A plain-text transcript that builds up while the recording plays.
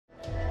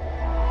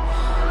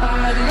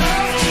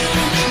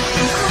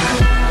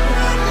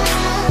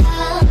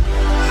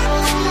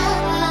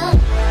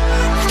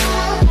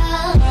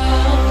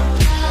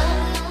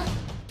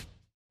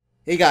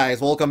Hey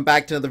guys, welcome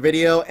back to another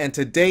video, and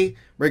today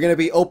we're going to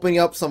be opening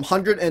up some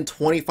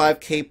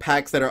 125k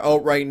packs that are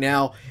out right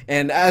now.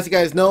 And as you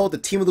guys know, the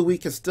team of the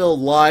week is still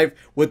live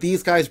with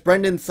these guys: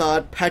 Brendan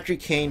Saad, Patrick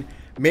Kane,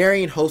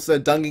 Marian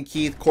Hossa, Duncan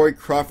Keith, Corey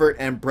Crawford,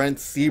 and Brent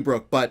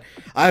Seabrook. But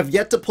I've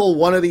yet to pull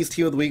one of these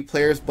team of the week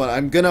players, but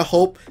I'm going to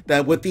hope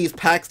that with these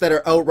packs that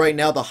are out right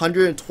now, the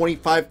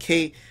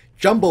 125k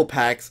jumbo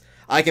packs,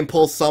 I can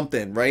pull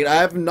something, right? I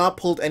have not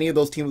pulled any of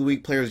those Team of the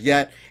Week players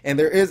yet, and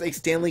there is a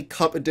Stanley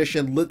Cup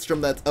Edition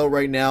Lidstrom that's out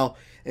right now,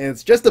 and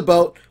it's just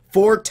about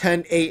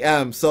 4:10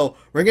 a.m. So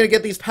we're going to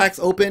get these packs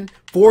open,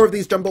 4 of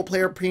these Jumbo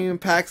Player Premium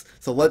packs,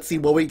 so let's see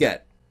what we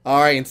get.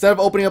 Alright, instead of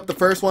opening up the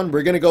first one,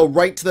 we're going to go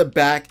right to the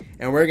back,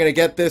 and we're going to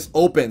get this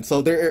open.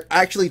 So there are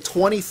actually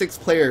 26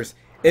 players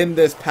in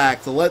this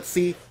pack, so let's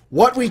see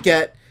what we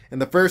get. In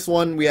the first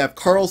one, we have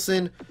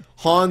Carlson,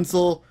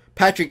 Hansel,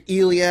 Patrick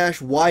Elias,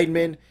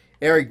 Weidman,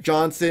 Eric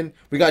Johnson.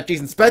 We got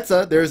Jason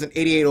Spezza. There's an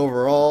 88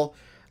 overall.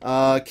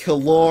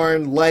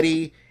 Killorn,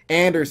 Letty,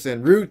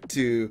 Anderson,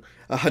 Ruutu,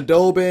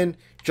 Hadobin,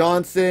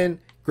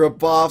 Johnson,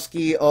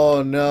 Grabowski.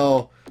 Oh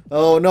no.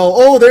 Oh no.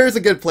 Oh, there's a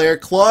good player.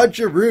 Claude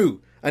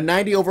Giroux. A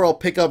 90 overall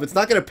pickup. It's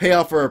not going to pay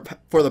off for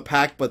the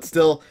pack, but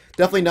still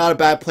definitely not a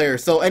bad player.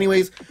 So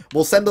anyways,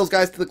 we'll send those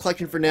guys to the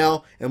collection for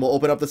now, and we'll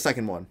open up the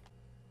second one.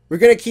 We're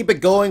going to keep it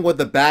going with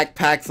the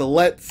backpack, so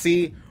let's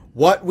see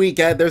what we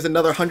get. There's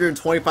another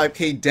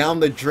 125k down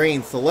the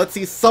drain, so let's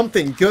see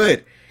something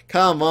good.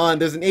 Come on,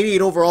 there's an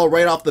 88 overall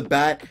right off the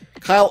bat.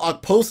 Kyle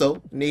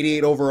Okposo, an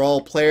 88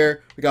 overall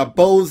player. We got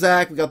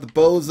Bozak, we got the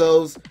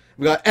Bozos,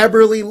 we got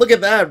Eberle. Look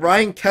at that,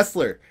 Ryan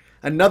Kessler,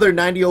 another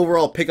 90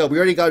 overall pickup. We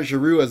already got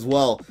Giroux as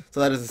well, so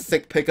that is a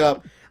sick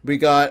pickup. We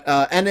got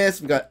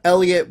Ennis, we got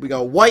Elliott, we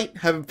got White.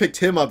 Haven't picked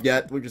him up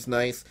yet, which is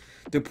nice.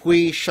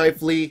 Dupuis,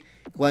 Scheifele,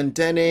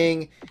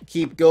 Glendening,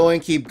 keep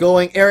going,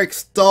 Eric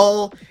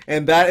Stahl,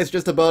 and that is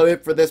just about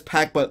it for this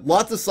pack, but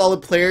lots of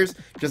solid players,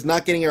 just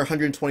not getting our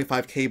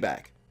 125k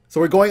back. So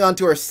we're going on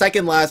to our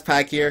second last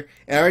pack here,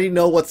 and I already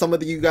know what some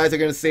of you guys are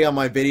going to say on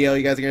my video.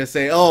 You guys are going to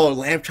say, oh,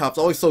 Lamb Chop's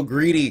always so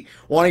greedy,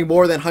 wanting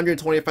more than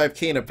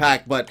 125k in a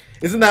pack, but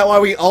isn't that why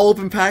we all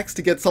open packs,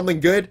 to get something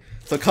good?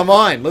 So come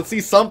on, let's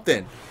see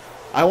something.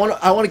 I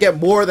want to get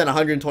more than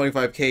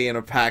 125k in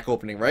a pack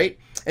opening, right?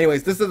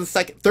 Anyways, this is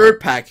the third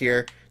pack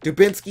here.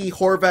 Dubinsky,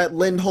 Horvat,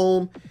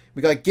 Lindholm.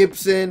 We got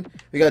Gibson.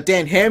 We got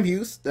Dan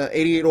Hamhuis,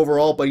 88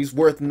 overall, but he's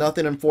worth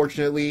nothing,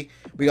 unfortunately.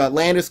 We got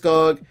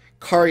Landeskog,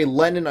 Kari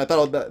Lennon. I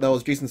thought that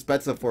was Jason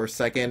Spezza for a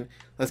second.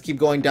 Let's keep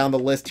going down the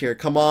list here.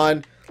 Come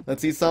on.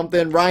 Let's see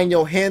something. Ryan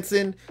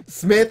Johansson,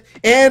 Smith,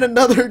 and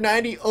another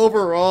 90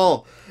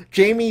 overall.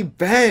 Jamie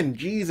Benn.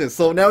 Jesus.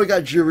 So now we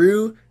got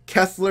Giroux,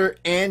 Kessler,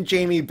 and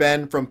Jamie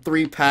Benn from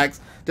 3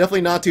 packs.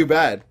 Definitely not too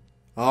bad.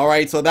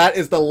 Alright, so that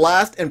is the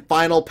last and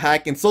final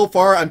pack, and so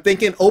far I'm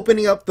thinking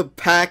opening up the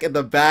pack at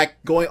the back,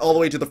 going all the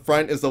way to the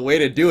front is the way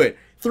to do it.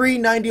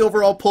 390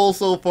 overall pulls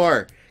so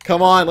far.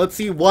 Come on, let's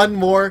see one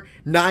more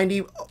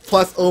 90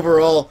 plus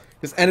overall.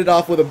 Just ended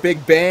off with a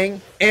big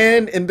bang,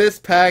 and in this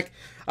pack,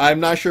 I'm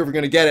not sure if we're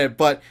going to get it,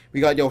 but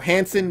we got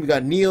Johansson, we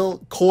got Neal,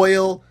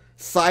 Coyle,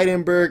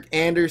 Seidenberg,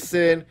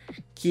 Anderson.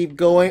 Keep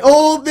going.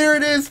 Oh, there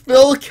it is,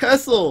 Phil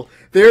Kessel.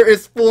 There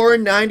is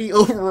 490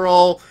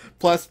 overall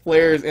plus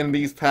players in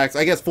these packs.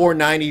 I guess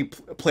 490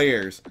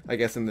 players, I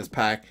guess, in this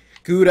pack.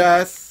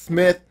 Gudas,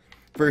 Smith,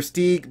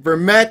 Versteeg,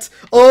 Vermette.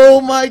 Oh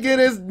my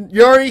goodness,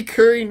 Jari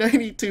Kurri,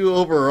 92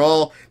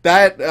 overall.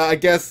 That, I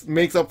guess,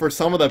 makes up for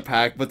some of the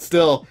pack, but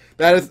still,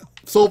 that is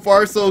so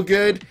far so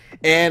good.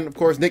 And, of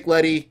course, Nick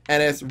Leddy,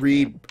 Ennis,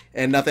 Reed,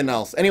 and nothing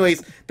else.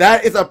 Anyways,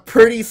 that is a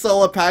pretty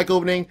solid pack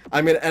opening.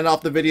 I'm going to end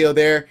off the video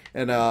there,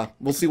 and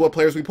we'll see what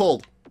players we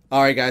pulled.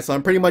 Alright guys, so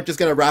I'm pretty much just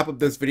going to wrap up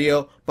this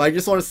video, but I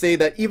just want to say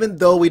that even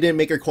though we didn't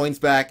make our coins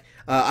back,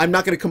 I'm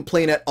not going to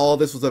complain at all.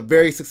 This was a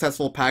very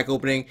successful pack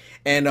opening,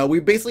 and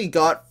we basically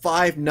got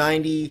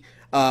 590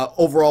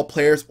 overall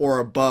players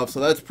or above,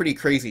 so that's pretty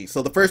crazy.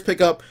 So the first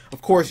pickup,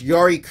 of course,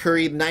 Jari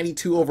Kurri,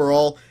 92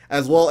 overall,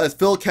 as well as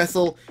Phil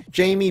Kessel,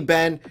 Jamie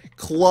Benn,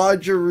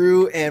 Claude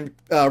Giroux, and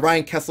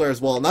Ryan Kessler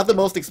as well. Not the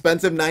most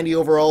expensive 90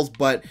 overalls,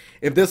 but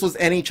if this was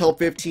NHL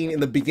 15 in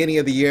the beginning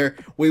of the year,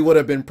 we would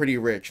have been pretty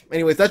rich.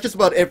 Anyways, that's just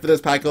about it for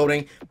this pack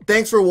opening.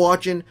 Thanks for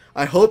watching.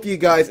 I hope you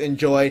guys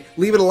enjoyed.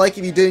 Leave it a like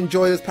if you did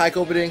enjoy this pack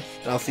opening,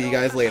 and I'll see you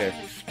guys later.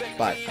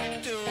 Bye.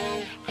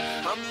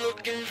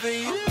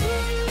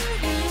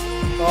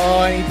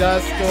 Oh, and he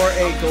does score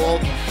a goal.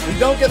 We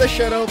don't get the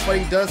shutout, but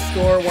he does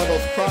score one of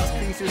those cross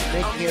creases,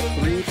 making it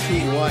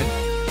 3-1.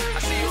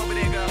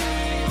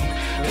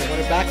 We're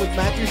it back with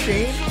Matthew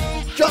Shane.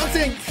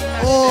 Johnson!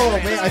 Oh,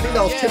 man, I think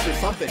that was tipped or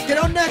something. Get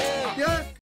on net! Yeah!